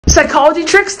Psychology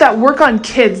tricks that work on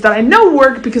kids that I know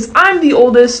work because I'm the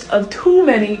oldest of too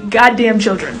many goddamn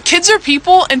children. Kids are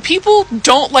people, and people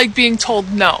don't like being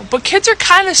told no. But kids are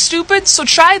kind of stupid, so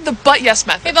try the but yes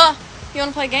method. Hey, Bella, you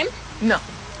want to play a game? No.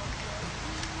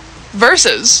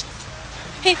 Versus.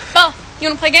 Hey, Bella, you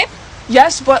want to play a game?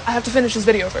 Yes, but I have to finish this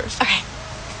video first. Okay.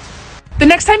 The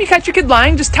next time you catch your kid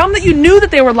lying, just tell them that you knew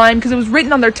that they were lying because it was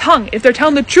written on their tongue. If they're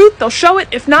telling the truth, they'll show it.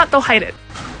 If not, they'll hide it.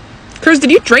 Cruz,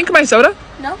 did you drink my soda?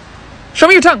 No. Show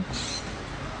me your tongue.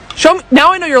 Show me.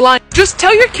 Now I know you're lying. Just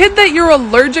tell your kid that you're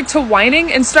allergic to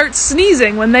whining and start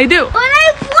sneezing when they do. But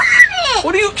I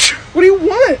want it! What do you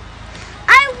want?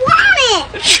 I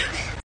want it!